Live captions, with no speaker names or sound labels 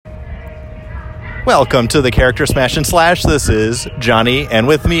Welcome to the Character Smash and Slash. This is Johnny, and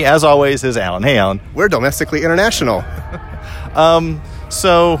with me, as always, is Alan. Hey, Alan. We're domestically international.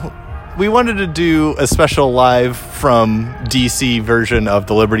 So we wanted to do a special live from DC version of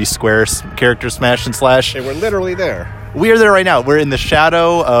the Liberty Square Character Smash and Slash. And we're literally there. We are there right now. We're in the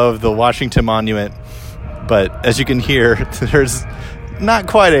shadow of the Washington Monument, but as you can hear, there's not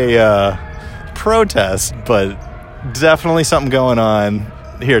quite a protest, but definitely something going on.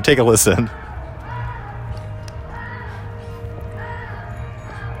 Here, take a listen.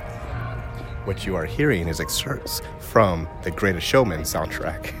 What you are hearing is excerpts from the Greatest Showman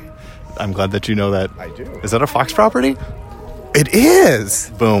soundtrack. I'm glad that you know that. I do. Is that a Fox property? It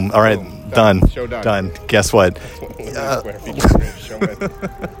is! Boom. All right. Boom. Done. Show done. Done. Guess what? Showman.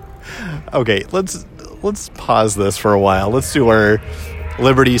 Okay, let's pause this for a while. Let's do our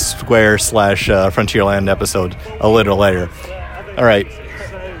Liberty Square / Frontierland episode a little later. All right.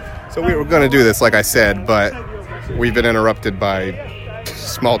 So we were going to do this, like I said, but we've been interrupted by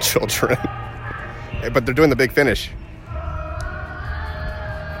small children. But they're doing the big finish.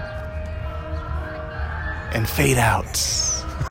 And fade out.